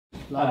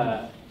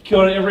Kia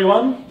ora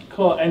everyone,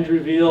 ko Andrew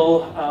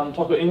Veale,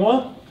 toko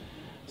ingoa.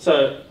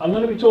 So I'm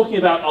going to be talking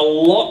about a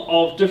lot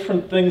of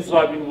different things that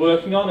I've been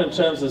working on in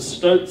terms of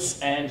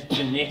stoats and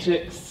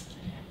genetics,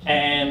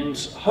 and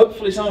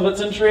hopefully some of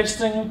it's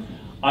interesting.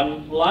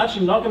 I'm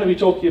largely not going to be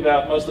talking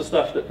about most of the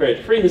stuff that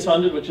Creative Free has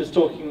funded, which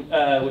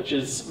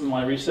is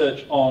my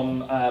research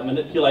on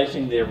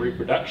manipulating their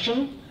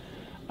reproduction,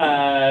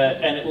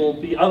 and it will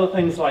be other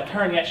things that I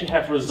currently actually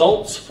have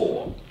results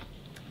for.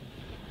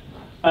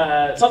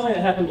 Something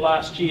that happened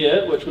last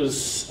year, which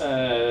was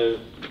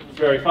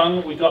very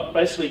fun. We got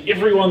basically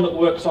everyone that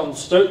works on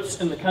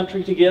stoats in the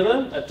country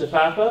together at Te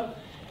Whapa,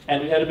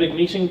 and we had a big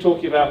meeting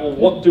talking about, well,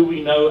 what do we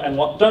know and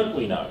what don't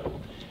we know?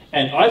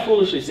 And I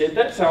foolishly said,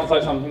 that sounds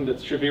like something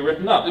that should be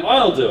written up.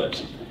 I'll do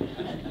it.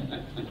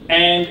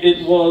 And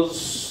it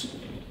was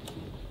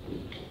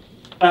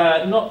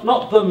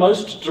not the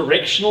most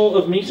directional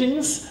of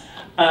meetings,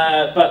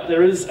 but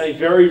there is a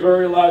very,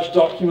 very large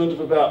document of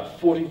about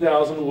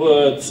 40,000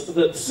 words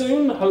that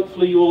soon,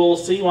 hopefully you will all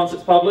see once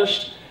it's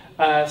published,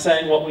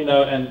 saying what we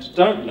know and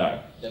don't know.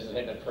 Does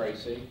it have a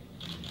précis?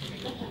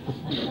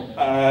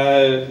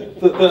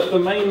 The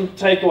main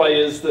takeaway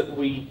is that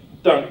we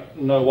don't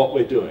know what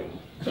we're doing.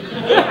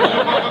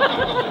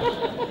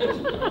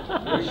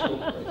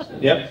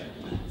 Yep.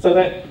 So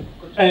that,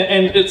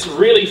 and it's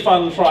really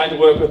fun trying to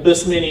work with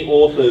this many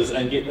authors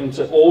and get them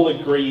to all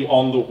agree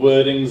on the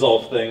wordings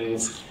of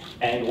things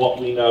and what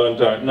we know and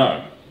don't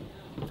know.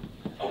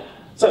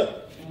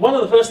 So one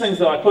of the first things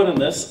that I put in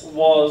this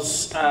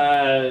was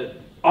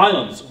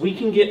islands. We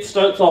can get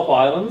stoats off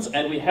islands,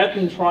 and we have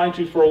been trying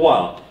to for a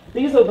while.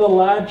 These are the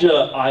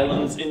larger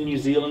islands in New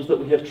Zealand that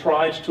we have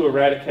tried to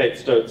eradicate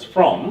stoats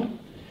from.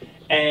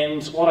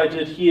 And what I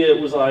did here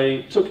was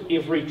I took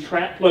every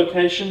trap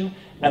location,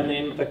 and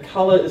then the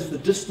colour is the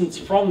distance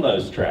from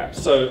those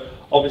traps. So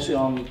obviously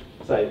on,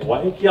 say,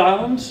 Waiheke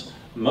Island,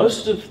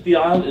 most of the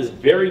island is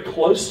very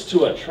close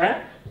to a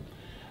trap.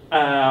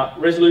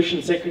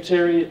 Resolution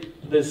Secretary,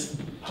 there's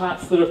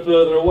parts that are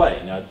further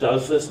away. Now,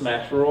 does this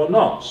matter or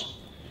not?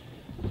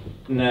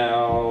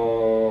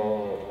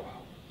 Now,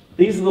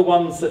 these are the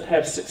ones that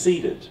have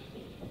succeeded.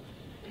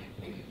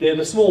 They're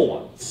the small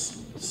ones.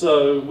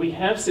 So we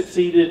have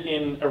succeeded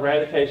in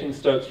eradicating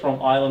stoats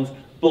from islands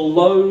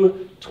below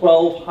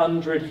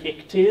 1,200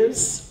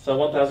 hectares, so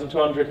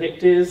 1,200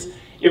 hectares.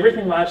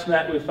 Everything larger than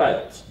that we've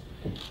failed.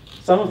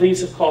 Some of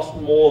these have cost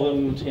more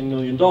than $10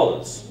 million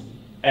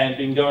and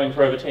been going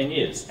for over 10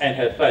 years and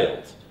have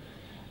failed.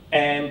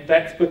 And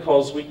that's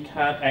because we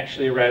can't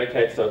actually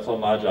eradicate stoats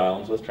on large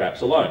islands with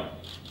traps alone.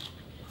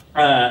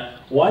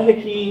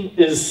 Waiheke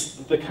is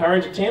the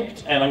current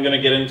attempt, and I'm going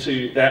to get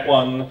into that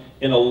one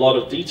in a lot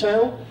of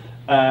detail.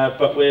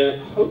 But we're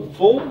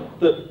hopeful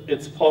that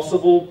it's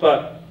possible,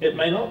 but it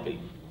may not be.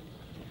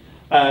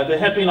 There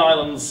have been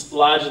islands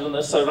larger than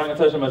this, so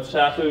Rangitoto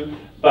Matatapu,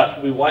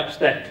 but we wiped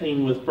that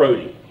clean with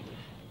Brody.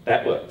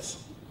 That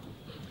works.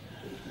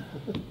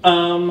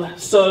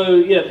 So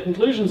yeah, the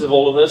conclusions of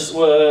all of this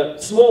were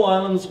small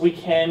islands, we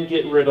can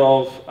get rid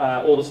of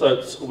all the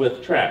stoats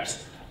with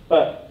traps.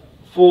 But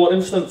for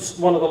instance,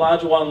 one of the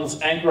larger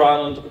ones, Anchor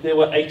Island, there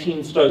were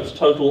 18 stoats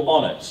total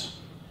on it.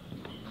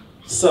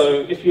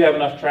 So if you have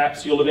enough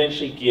traps, you'll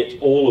eventually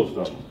get all of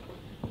them.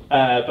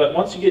 But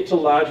once you get to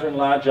larger and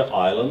larger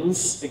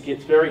islands, it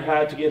gets very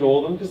hard to get all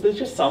of them because there's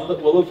just some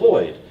that will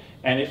avoid.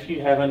 And if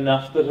you have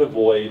enough that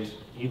avoid,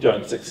 you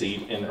don't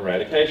succeed in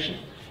eradication.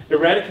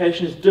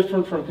 Eradication is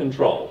different from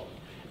control.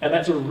 And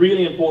that's a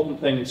really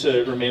important thing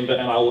to remember,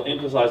 and I will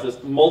emphasize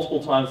this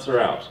multiple times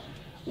throughout.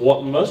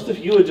 What most of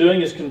you are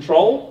doing is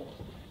control.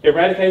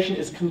 Eradication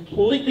is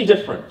completely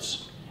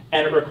different,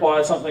 and it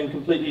requires something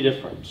completely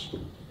different.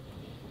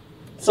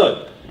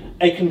 So,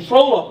 a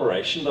control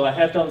operation that I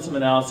have done some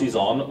analyses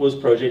on was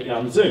Project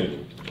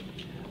Yanzoon.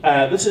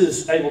 This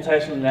is Abel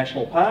Tasman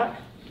National Park,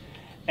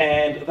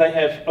 and they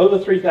have over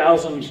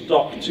 3,000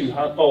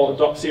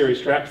 DOC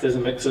series traps. There's a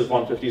mix of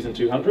 150s and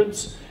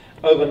 200s,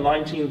 over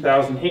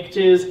 19,000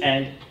 hectares,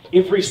 and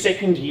every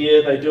second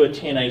year they do a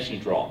 1080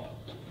 drop.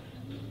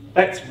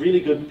 That's really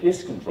good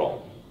pest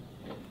control.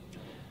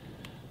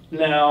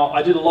 Now,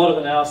 I did a lot of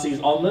analyses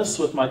on this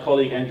with my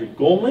colleague Andrew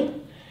Gormley.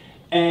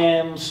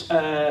 And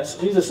so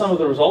these are some of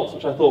the results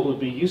which I thought would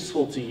be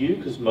useful to you,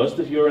 because most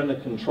of you are in the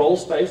control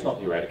space, not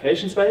the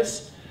eradication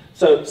space.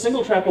 So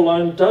single trap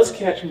alone does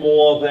catch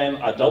more than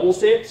a double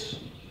set,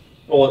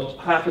 or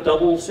half a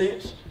double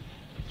set,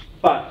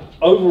 but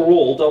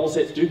overall double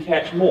sets do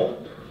catch more.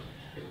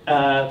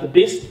 The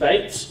best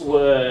baits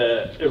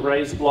were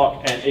erased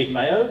block and egg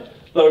mayo,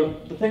 though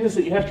the thing is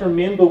that you have to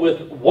remember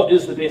with what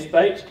is the best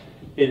bait,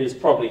 it is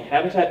probably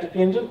habitat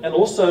dependent and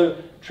also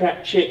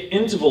trap check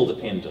interval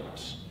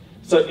dependent.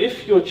 So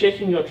if you're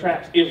checking your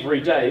traps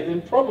every day,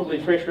 then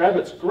probably fresh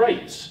rabbit's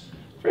great.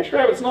 Fresh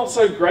rabbit's not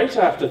so great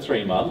after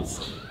 3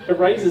 months.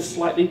 Erase is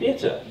slightly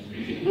better.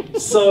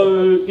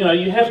 So, you know,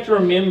 you have to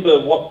remember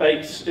what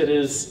bait it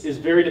is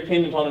very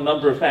dependent on a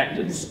number of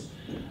factors.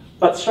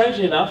 But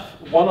strangely enough,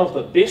 one of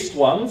the best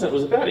ones, and it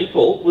was about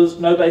equal, was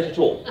no bait at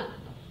all.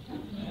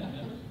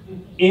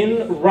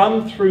 In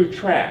run-through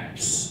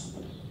traps,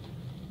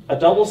 a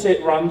double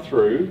set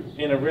run-through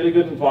in a really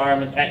good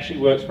environment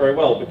actually works very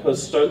well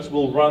because stoats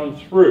will run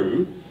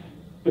through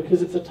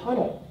because it's a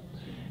tunnel.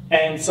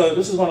 And so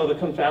this is one of the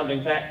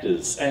confounding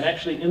factors. And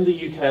actually in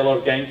the UK, a lot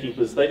of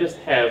gamekeepers, they just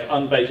have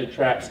unbaited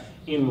traps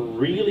in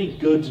really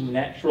good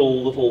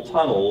natural little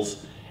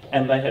tunnels,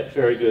 and they have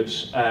very good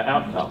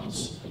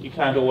outcomes. You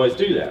can't always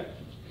do that.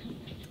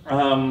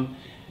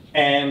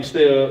 And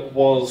there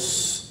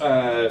was,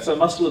 so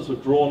mustelids were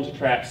drawn to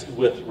traps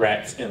with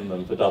rats in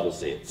them for double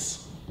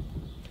sets.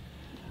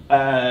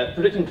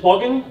 Predicting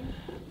clogging.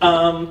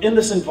 In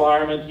this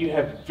environment, you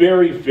have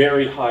very,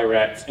 very high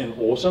rats in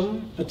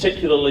autumn,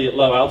 particularly at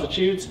low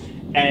altitudes,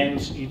 and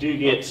you do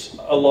get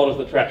a lot of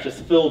the traps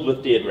just filled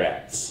with dead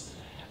rats.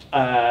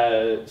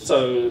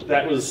 So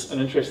that was an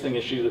interesting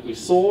issue that we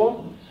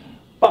saw.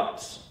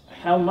 But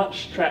how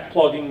much trap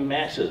clogging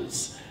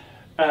matters.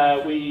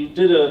 We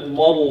did a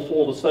model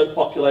for the stoat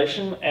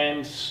population,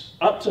 and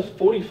up to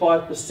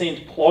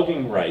 45%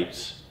 clogging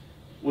rate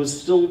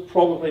was still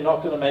probably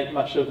not going to make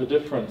much of a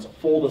difference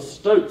for the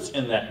stoats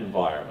in that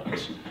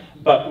environment.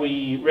 But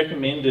we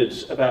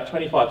recommended about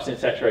 25%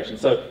 saturation.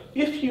 So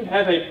if you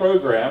have a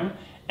program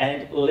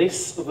and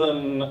less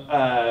than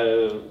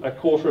a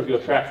quarter of your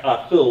traps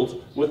are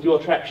filled with your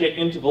trap check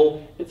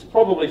interval, it's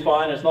probably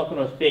fine. It's not going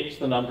to affect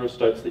the number of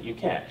stoats that you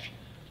catch.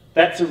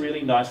 That's a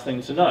really nice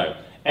thing to know.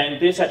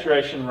 And their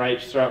saturation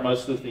rate throughout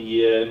most of the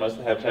year, most of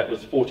the habitat, was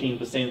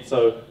 14%,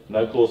 so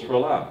no cause for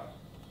alarm.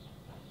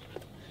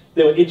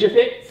 There were edge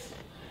effects.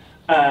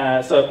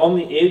 So on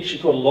the edge, you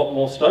caught a lot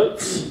more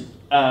stoats,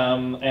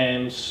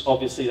 and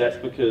obviously that's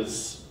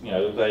because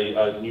they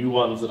are new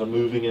ones that are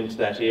moving into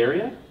that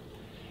area.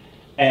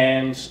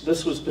 And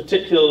this was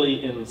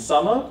particularly in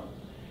summer,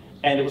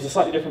 and it was a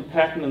slightly different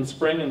pattern in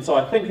spring. And so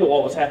I think that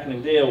what was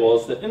happening there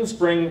was that in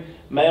spring,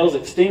 males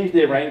extend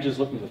their ranges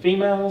looking for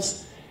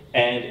females,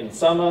 and in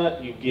summer,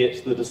 you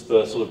get the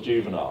dispersal of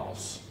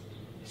juveniles.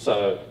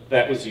 So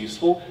that was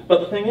useful. But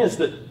the thing is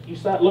that you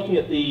start looking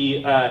at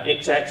the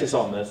x-axis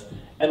on this,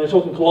 and we're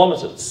talking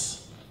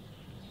kilometers.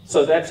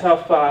 So that's how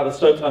far the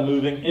stoats are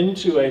moving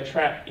into a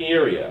trap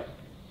area.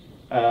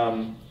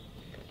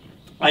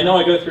 I know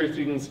I go through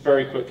things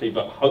very quickly,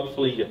 but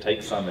hopefully you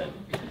take some in.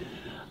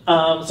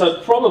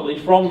 So probably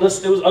from this,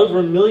 there was over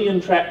 1 million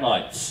trap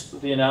nights,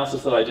 the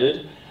analysis that I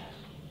did.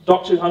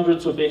 DOC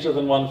 200s were better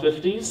than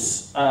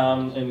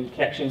 150s in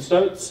catching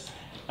stoats.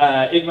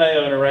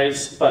 Igmayo and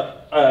arrays,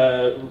 but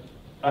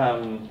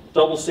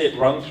double set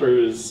run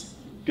through is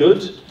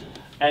good,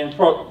 and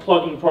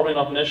clogging probably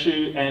not an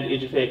issue, and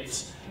edge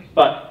effects,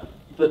 but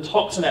the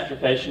toxin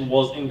application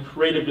was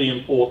incredibly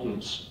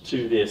important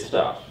to their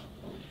stuff.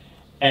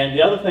 And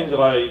the other thing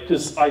that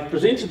because I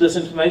presented this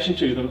information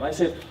to them, they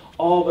said,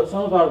 oh, but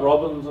some of our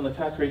robins and the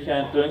kakariki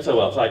aren't doing so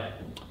well. It's like,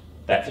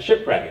 that's a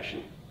shipwreck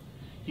issue.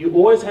 You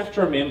always have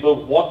to remember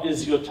what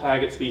is your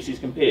target species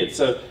compared.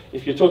 So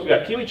if you're talking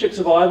about kiwi chick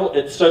survival,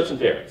 it's stoats and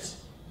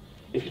ferrets.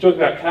 If you're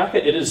talking about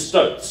kaka, it is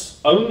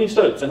stoats, only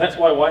stoats. And that's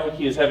why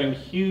Waiheke is having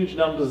huge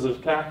numbers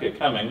of kaka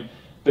coming,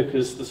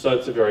 because the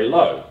stoats are very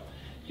low.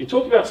 If you're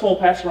talking about small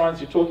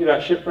passerines, you're talking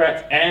about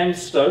shiprats and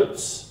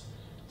stoats.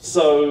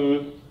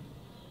 So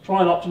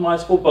try and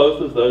optimize for both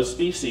of those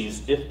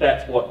species if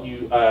that's what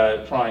you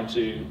are trying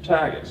to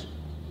target.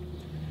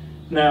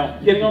 Now,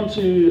 getting on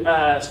to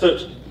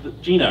stoat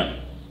genome.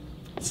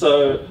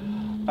 So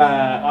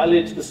I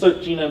led the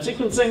stoat genome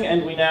sequencing,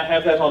 and we now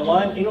have that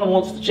online. Anyone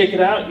wants to check it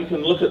out, you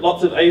can look at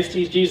lots of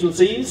ASTs, Gs and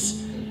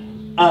Cs.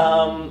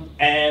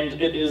 And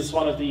it is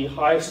one of the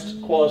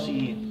highest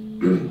quality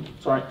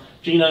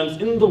genomes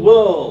in the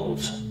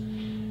world.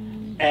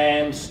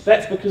 And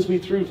that's because we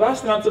threw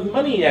vast amounts of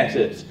money at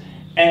it.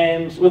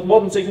 And with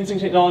modern sequencing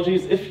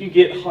technologies, if you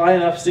get high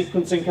enough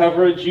sequencing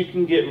coverage, you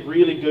can get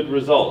really good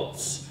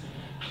results.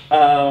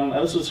 And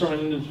this was from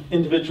an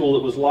individual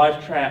that was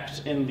live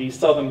trapped in the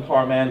southern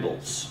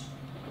Coromandels.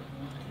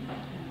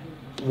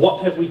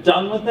 What have we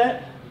done with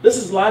that? This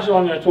is largely what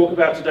I'm going to talk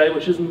about today,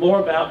 which is more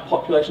about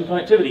population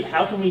connectivity.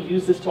 How can we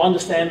use this to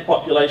understand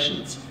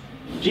populations?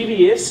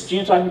 GBS,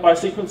 genotyping by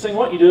sequencing,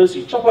 what you do is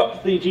you chop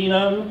up the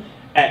genome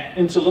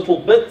into little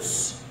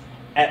bits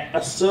at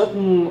a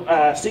certain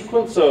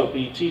sequence, so it'll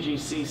be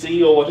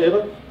TGCC or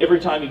whatever.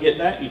 Every time you get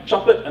that, you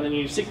chop it and then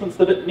you sequence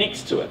the bit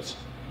next to it.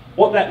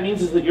 What that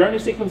means is that you're only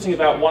sequencing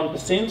about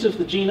 1% of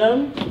the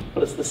genome,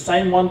 but it's the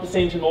same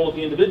 1% in all of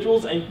the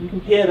individuals, and you can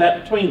compare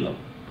that between them.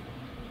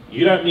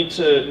 You don't need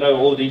to know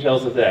all the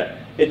details of that.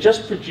 It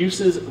just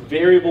produces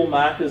variable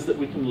markers that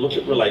we can look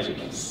at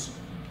relatedness.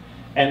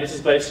 And this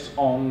is based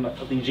on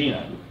the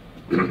genome.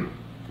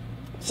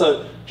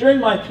 So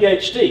during my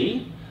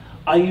PhD,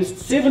 I used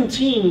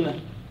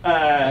 17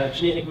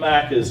 genetic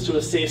markers to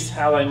assess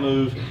how they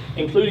move,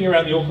 including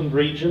around the Auckland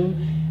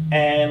region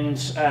and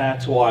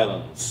to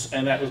islands.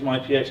 And that was my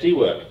PhD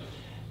work.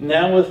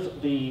 Now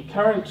with the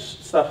current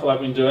stuff that I've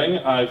been doing,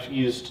 I've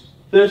used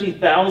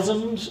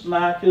 30,000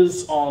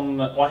 markers on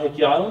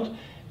Waiheke Island,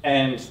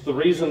 And the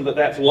reason that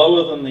that's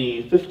lower than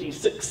the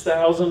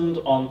 56,000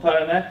 on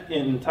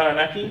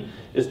Taranaki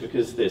is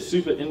because they're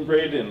super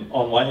inbred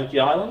on Waiheke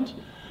Island.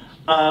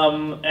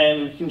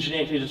 And we can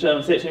genetically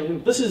determine sex.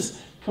 This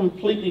is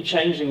completely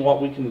changing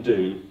what we can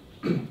do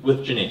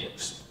with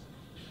genetics.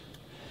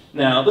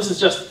 Now, this is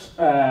just,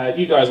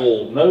 you guys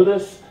all know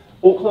this.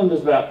 Auckland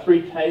is about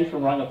 3K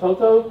from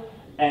Rangitoto,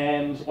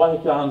 and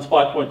Waiheke Island's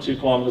 5.2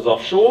 kilometers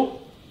offshore.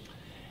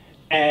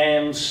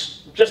 And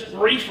just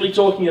briefly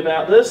talking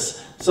about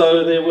this,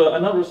 so there were a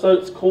number of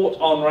stoats caught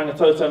on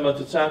Rangitoto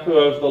Motutapu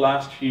over the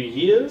last few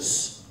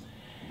years.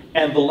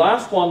 And the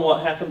last one,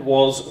 what happened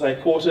was they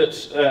caught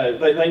it,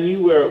 they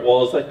knew where it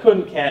was, they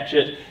couldn't catch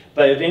it.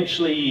 They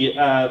eventually,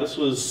 this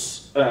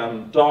was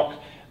Doc,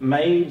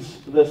 made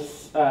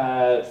this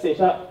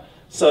setup.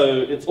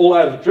 So it's all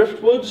out of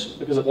driftwood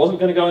because it wasn't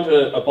going to go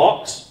into a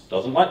box,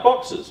 doesn't like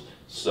boxes.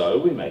 So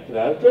we make it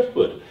out of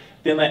driftwood.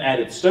 Then they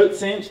added stoat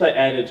scent, they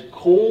added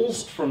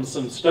calls from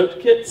some stoat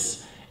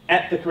kits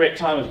at the correct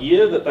time of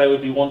year that they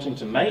would be wanting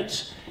to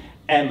mate.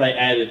 And they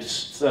added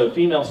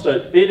female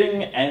stoat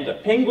bedding and a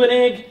penguin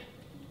egg,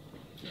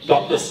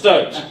 got the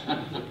stoat.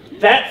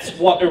 That's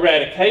what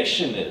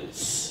eradication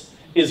is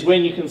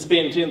when you can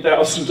spend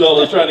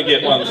 $10,000 trying to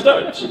get one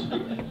stoat.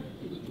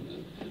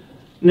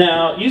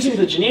 Now, using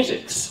the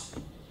genetics,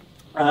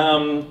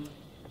 I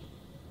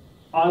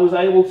was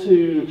able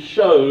to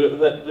show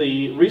that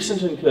the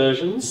recent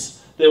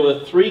incursions, there were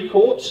 3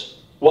 caught,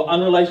 were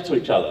unrelated to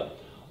each other.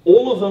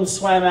 All of them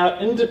swam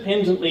out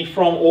independently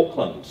from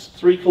Auckland,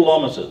 3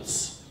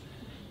 kilometers.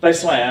 They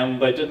swam,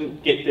 they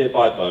didn't get there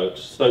by boat,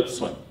 stoats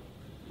swim.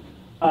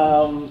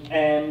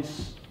 And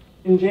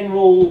in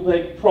general,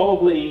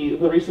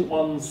 the recent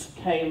ones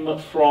came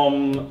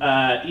from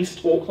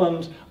East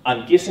Auckland,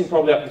 I'm guessing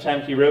probably up the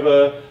Tamaki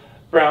River,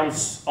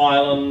 Browns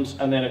Island,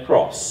 and then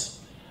across.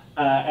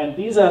 And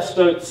these are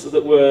stoats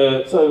that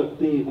were, so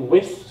the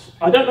west,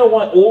 I don't know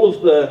why all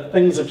of the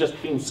things have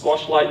just been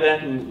squashed like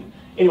that. And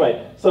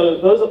anyway,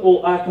 so those are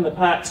all Ark in the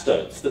Park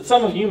stoats that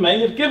some of you may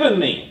have given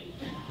me.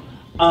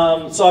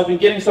 So I've been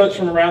getting stoats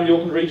from around the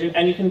Auckland region,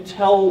 and you can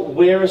tell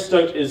where a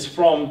stoat is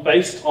from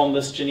based on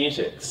this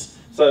genetics.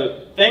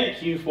 So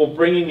thank you for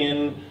bringing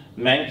in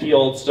manky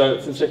old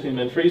stoats and sticking them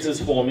in freezers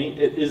for me.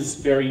 It is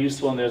very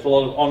useful, and there's a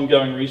lot of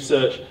ongoing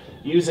research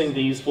using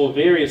these for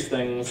various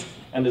things,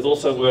 and there's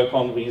also work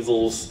on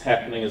weasels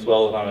happening as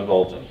well that I'm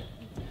involved in.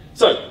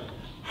 So,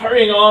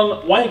 hurrying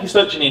on, Waiheke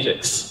stoat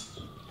genetics.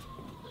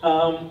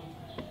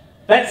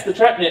 That's the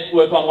trap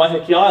network on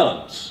Waiheke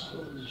Island.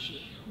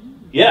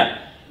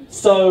 Yeah,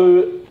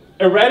 so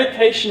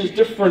eradication is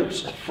different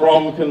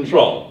from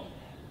control.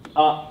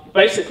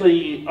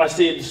 Basically, I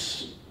said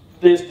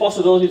there's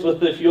possibilities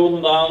with the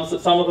Fiordland Islands that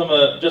some of them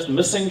are just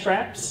missing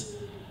traps,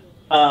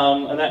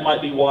 and that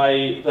might be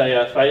why they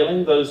are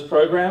failing, those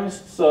programs.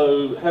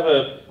 So have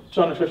a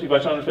 250 by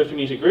 250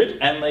 meter grid,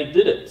 and they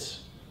did it,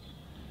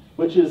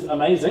 which is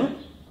amazing.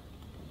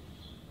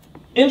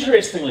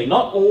 Interestingly,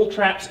 not all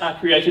traps are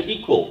created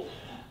equal.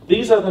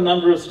 These are the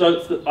number of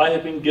stoats that I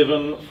have been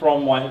given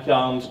from Waiheke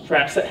Island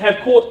traps that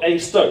have caught a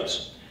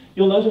stoat.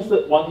 You'll notice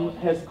that one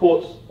has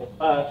caught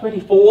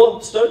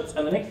 24 stoats,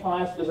 and the next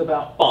highest is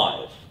about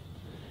 5.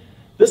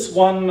 This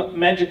one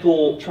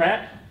magical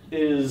trap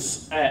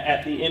is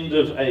at the end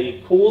of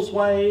a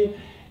causeway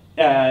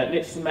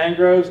next to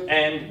mangroves,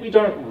 and we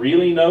don't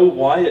really know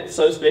why it's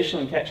so special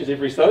and catches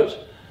every stoat.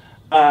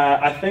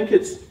 I think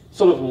it's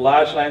sort of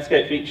large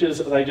landscape features,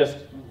 they just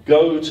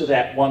go to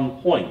that one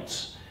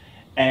point,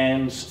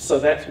 and so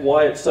that's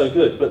why it's so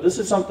good. But this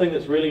is something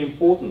that's really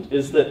important,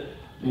 is that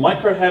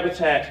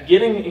microhabitat,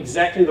 getting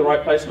exactly the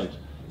right placement.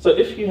 So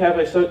if you have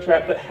a stoat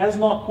trap that has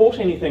not caught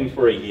anything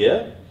for a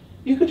year,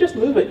 you could just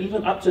move it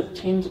even up to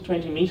 10 to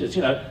 20 meters.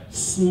 You know,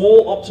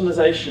 small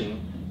optimization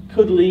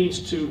could lead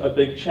to a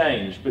big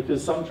change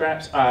because some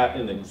traps are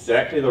in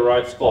exactly the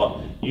right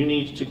spot. You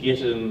need to get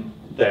in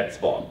that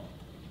spot.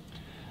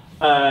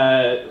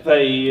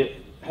 They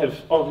have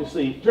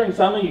obviously, during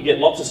summer you get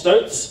lots of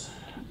stoats,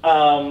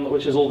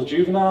 which is all the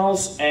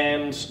juveniles,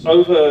 and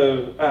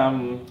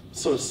over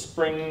sort of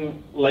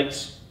spring,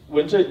 late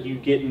winter, you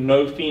get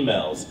no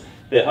females.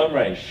 Their home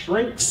range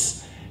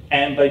shrinks,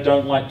 and they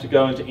don't like to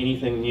go into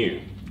anything new.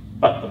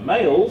 But the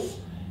males,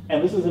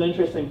 and this is an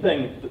interesting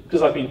thing,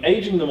 because I've been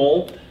aging them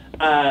all,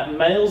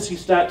 males, you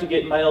start to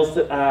get males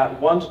that are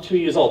 1 to 2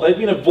 years old. They've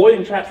been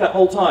avoiding traps that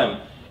whole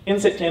time in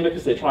September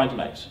because they're trying to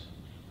mate.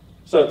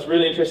 So it's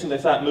really interesting, they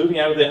start moving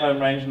out of their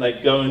home range and they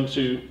go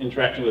into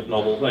interacting with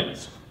novel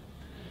things.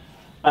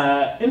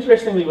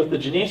 Interestingly with the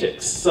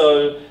genetics,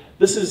 so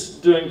this is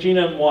doing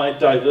genome-wide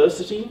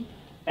diversity,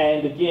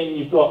 and again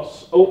you've got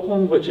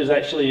Auckland, which is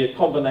actually a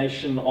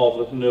combination of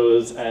the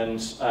Whenuas and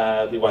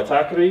the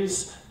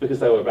Waitakeris, because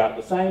they were about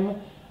the same.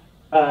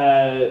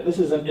 This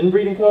is an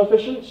inbreeding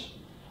coefficient,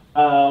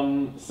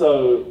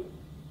 so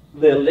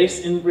they're less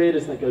inbred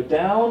as they go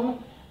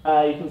down.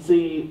 You can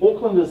see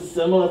Auckland is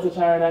similar to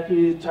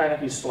Taranaki.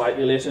 Taranaki is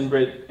slightly less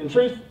inbred. In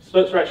truth,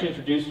 stoats were actually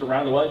introduced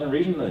around the Wellington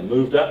region and they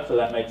moved up, so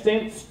that makes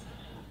sense.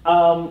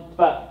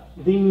 But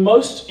the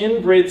most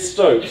inbred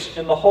stoat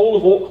in the whole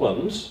of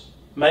Auckland,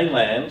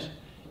 mainland,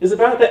 is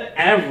about the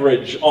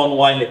average on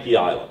Waiheke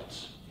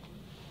Island.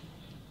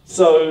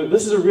 So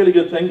this is a really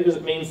good thing because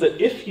it means that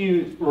if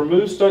you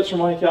remove stoats from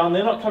Waiheke Island,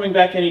 they're not coming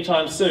back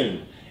anytime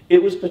soon.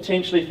 It was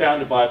potentially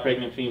founded by a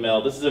pregnant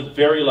female. This is a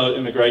very low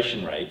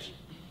immigration rate.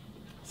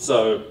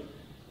 So,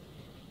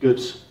 good.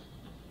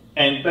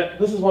 And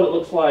this is what it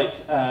looks like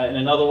in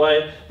another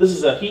way. This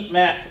is a heat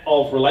map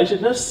of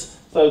relatedness.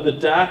 So the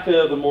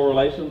darker, the more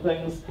related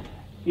things.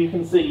 You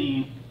can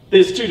see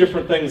there's two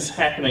different things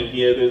happening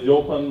here. There's the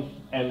Auckland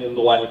and then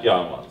the Waiheke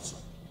Island ones.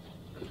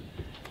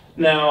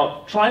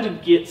 Now, trying to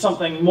get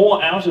something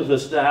more out of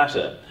this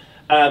data,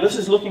 this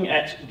is looking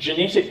at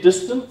genetic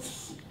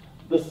distance,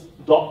 this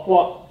dot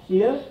plot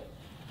here.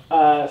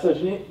 So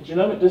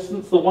genomic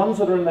distance, the ones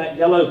that are in that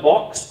yellow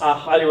box are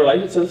highly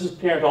related. So this is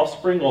parent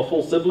offspring or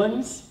full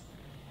siblings.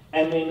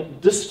 And then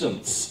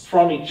distance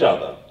from each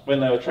other when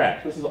they were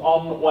trapped. This is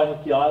on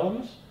Waiheke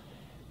Island.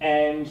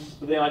 And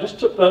then I just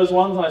took those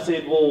ones and I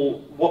said, well,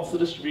 what's the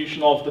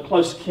distribution of the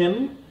close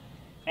kin?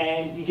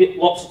 And you get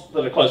lots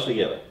that are close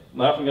together.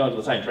 They often go into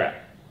the same trap.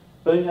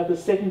 But then you have the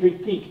secondary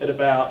peak at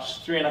about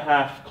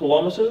 3.5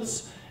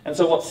 kilometers. And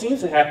so what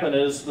seems to happen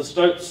is the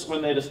stoats,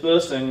 when they're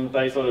dispersing,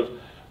 they sort of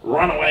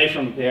run away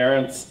from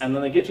parents, and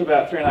then they get to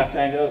about 3.5 k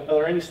and go, are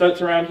there any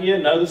stoats around here?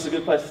 No, this is a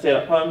good place to stay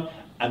at home.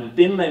 And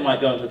then they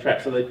might go into a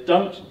trap. So they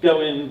don't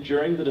go in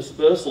during the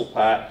dispersal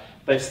part.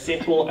 They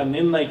settle and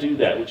then they do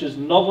that, which is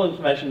novel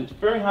information. It's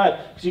very hard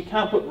because you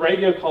can't put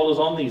radio collars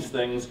on these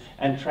things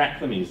and track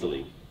them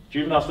easily.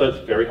 Juvenile stoats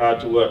are very hard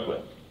to work with.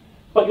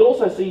 But you'll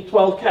also see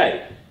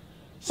 12k.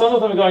 Some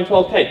of them are going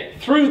 12k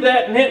through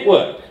that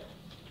network.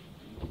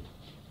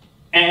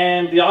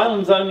 And the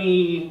island's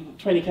only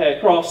 20k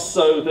across,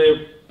 so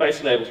they're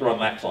basically able to run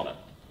laps on it.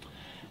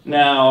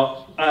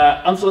 Now,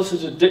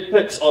 unsolicited dick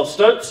pics of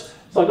stoats.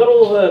 So I've got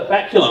all the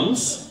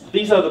baculums.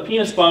 These are the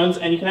penis bones,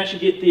 and you can actually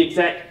get the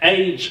exact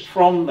age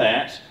from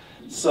that.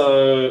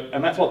 So,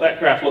 and that's what that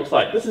graph looks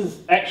like. This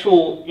is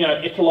actual,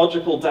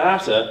 ecological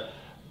data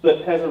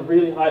that has a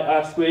really high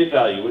R-squared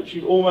value, which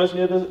you almost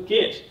never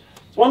get.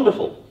 It's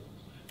wonderful.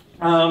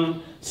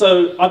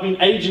 So I've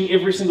been aging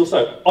every single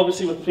stoat.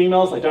 Obviously with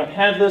females, they don't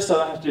have this, so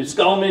I have to do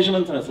skull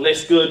measurements, and it's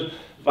less good,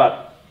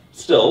 but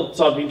still.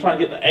 So I've been trying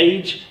to get the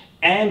age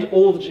and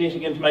all the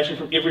genetic information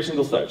from every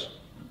single stoat.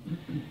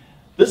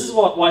 This is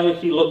what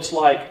Waiheke looks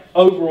like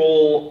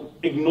overall,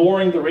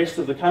 ignoring the rest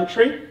of the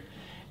country.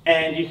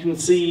 And you can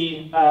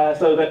see,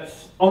 so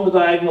that's on the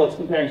diagonal, it's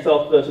comparing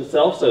self versus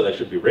self, so they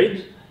should be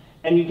red.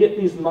 And you get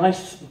these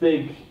nice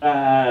big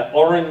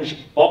orange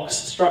box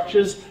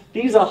structures.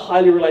 These are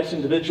highly related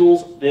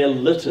individuals, they're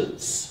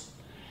litters.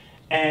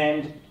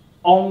 And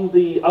on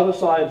the other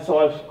side, so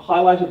I've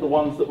highlighted the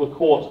ones that were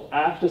caught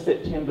after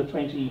September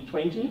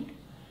 2020.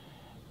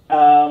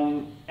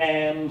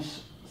 And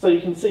so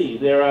you can see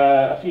there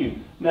are a few.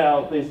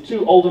 Now, there's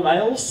 2 older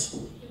males.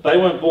 They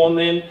weren't born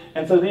then.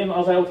 And so then I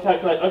was able to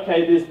calculate,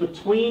 okay, there's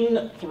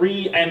between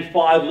 3 and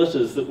 5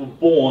 litters that were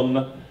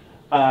born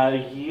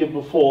year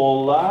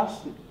before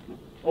last,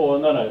 or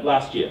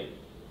last year.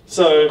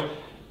 So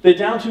they're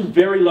down to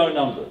very low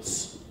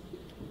numbers.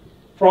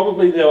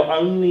 Probably there were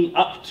only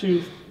up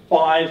to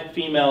 5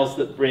 females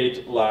that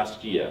bred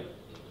last year.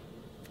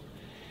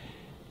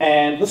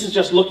 And this is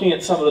just looking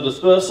at some of the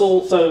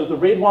dispersal. So the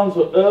red ones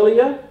were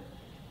earlier,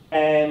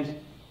 and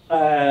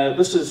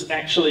this is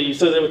actually,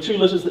 so there were 2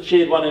 litters that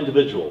shared 1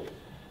 individual.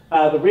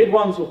 The red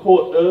ones were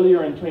caught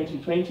earlier in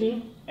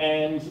 2020,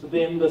 and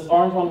then this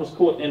orange one was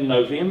caught in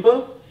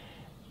November.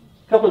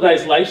 A couple of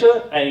days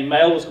later, a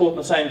male was caught in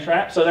the same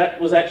trap. So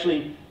that was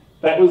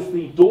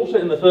the daughter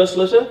in the first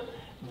litter.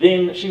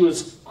 Then she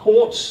was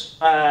caught,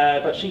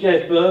 but she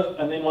gave birth,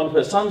 and then one of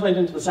her sons went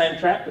into the same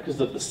trap because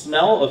of the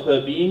smell of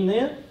her being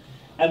there.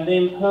 And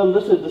then her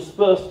litter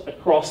dispersed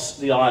across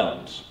the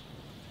island.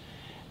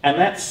 And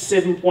that's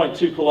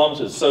 7.2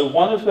 kilometers. So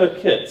one of her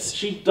kits,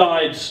 she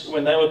died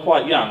when they were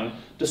quite young,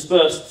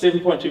 dispersed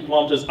 7.2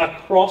 kilometers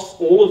across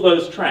all of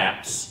those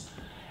traps,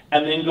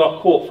 and then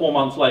got caught 4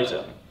 months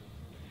later.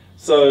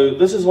 So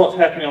this is what's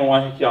happening on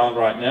Waiheke Island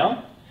right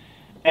now.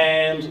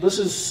 And this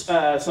is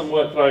some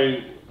work that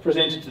I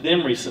presented to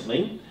them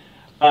recently.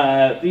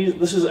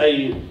 This is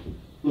a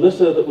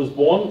litter that was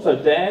born, so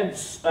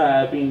Dad's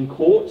been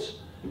caught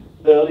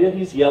earlier,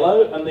 he's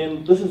yellow, and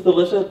then this is the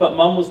litter, but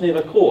Mum was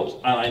never caught.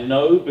 And I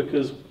know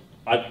because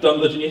I've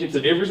done the genetics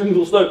of every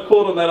single stoat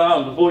caught on that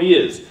island for 4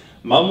 years.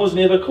 Mum was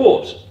never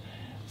caught.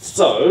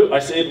 So I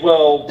said,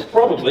 well,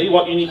 probably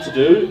what you need to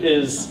do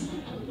is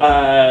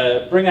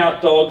bring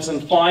out dogs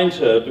and find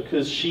her,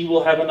 because she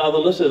will have another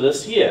litter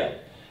this year.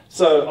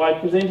 So I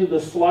presented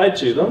this slide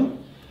to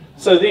them.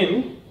 So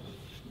then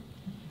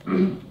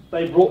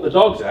they brought the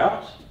dogs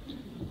out,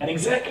 and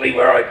exactly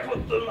where I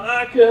put the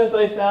marker,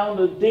 they found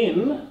a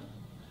den.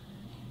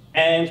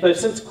 And they've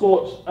since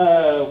caught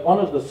one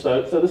of the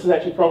stoats. So this is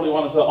actually probably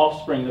one of her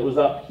offspring that was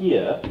up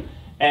here.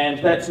 And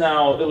that's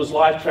now, it was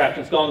live trapped.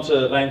 It's gone to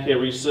Landcare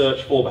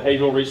Research for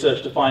behavioural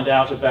research to find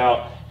out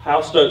about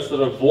how stoats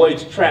that avoid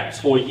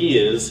traps for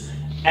years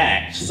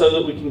act so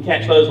that we can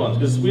catch those ones,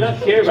 because we don't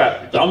care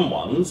about dumb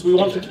ones, we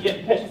want to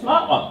catch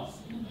smart ones.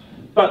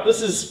 But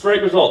this is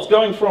great results,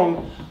 going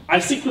from I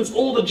sequenced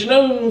all the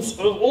genomes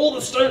of all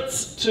the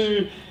stoats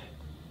to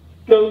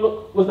go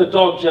look with a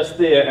dog just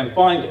there and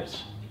find it.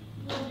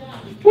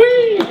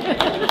 Whee!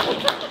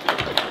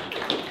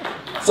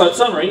 So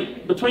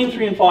summary, between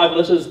 3 and 5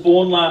 litters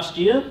born last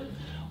year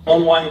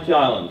on Waiheke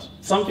Island.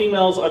 Some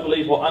females, I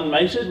believe, were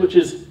unmated, which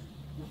is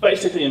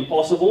basically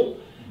impossible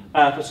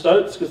for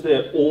stoats because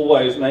they're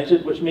always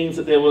mated, which means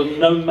that there were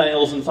no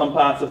males in some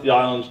parts of the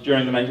island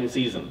during the mating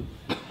season.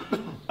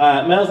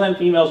 Males and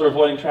females are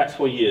avoiding traps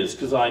for years,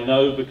 because I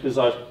know, because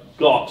I've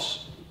got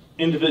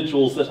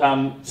individuals that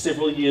are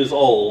several years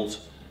old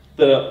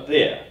that are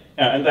there,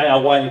 and they are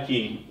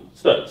Waiheke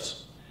stoats.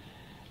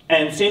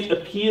 And scent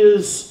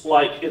appears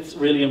like it's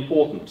really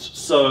important.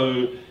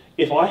 So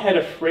if I had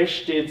a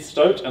fresh dead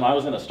stoat and I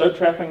was in a stoat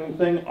trapping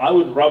thing, I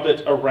would rub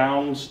it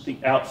around the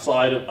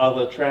outside of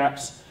other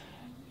traps.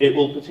 It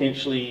will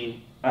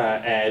potentially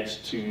add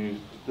to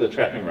the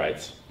trapping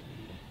rates.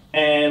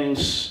 And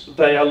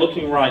they are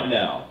looking right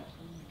now.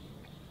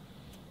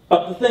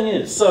 But the thing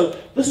is, so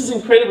this is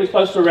incredibly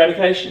close to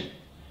eradication.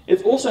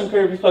 It's also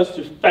incredibly close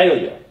to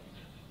failure.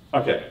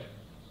 Okay.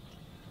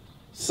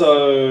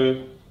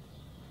 So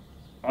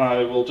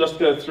I will just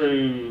go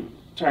through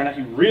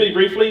Taranaki really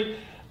briefly.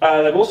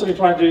 They've also been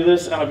trying to do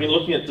this, and I've been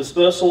looking at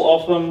dispersal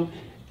of them,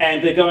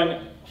 and they're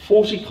going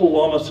 40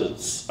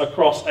 kilometers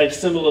across a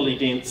similarly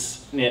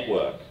dense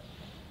network.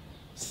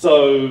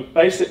 So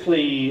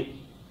basically,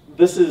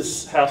 this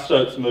is how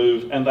stoats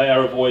move, and they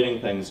are avoiding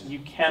things. You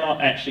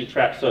cannot actually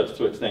trap stoats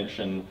to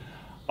extinction.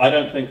 I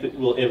don't think that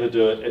we'll ever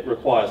do it. It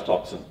requires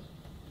toxin.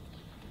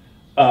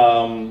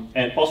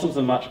 And possums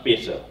are much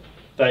better.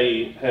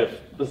 They have,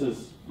 this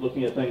is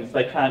looking at things,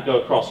 they can't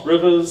go across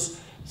rivers,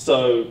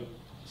 so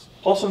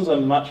possums are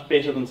much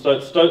better than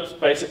stoats. Stoats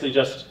basically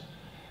just,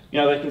 you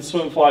know, they can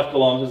swim 5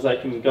 kilometers, they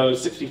can go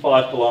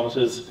 65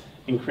 kilometers,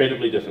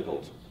 incredibly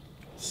difficult.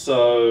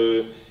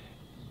 So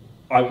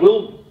I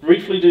will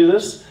briefly do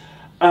this.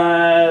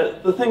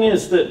 The thing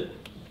is that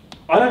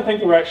I don't think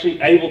that we're actually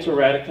able to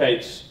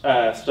eradicate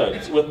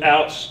stoats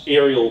without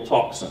aerial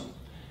toxin.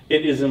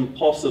 It is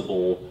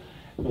impossible.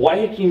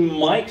 Waiheke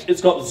might,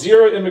 it's got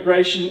 0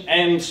 immigration,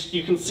 and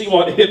you can see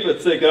what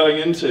efforts they're going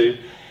into.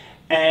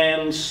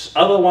 And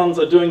other ones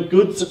are doing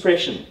good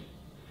suppression.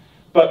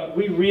 But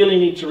we really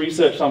need to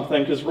research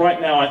something, because right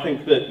now I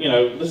think that, you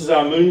know, this is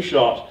our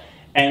moonshot,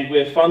 and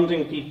we're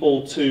funding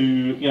people to,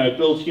 you know,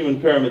 build human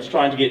pyramids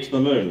trying to get to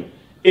the moon.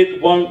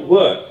 It won't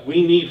work.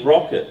 We need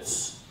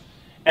rockets.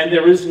 And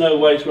there is no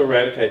way to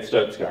eradicate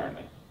stoats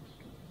currently.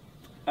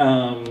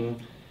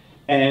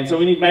 And so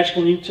we need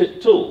magical new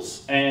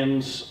tools.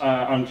 And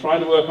I'm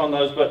trying to work on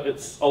those, but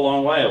it's a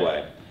long way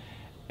away.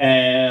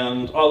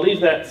 And I'll leave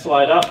that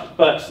slide up,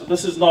 but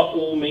this is not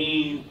all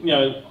me, you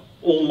know,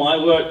 all my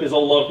work. There's a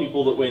lot of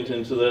people that went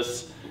into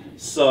this.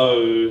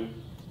 So,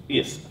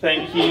 yes,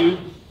 thank you,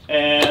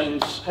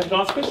 and happy to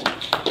answer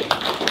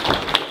questions.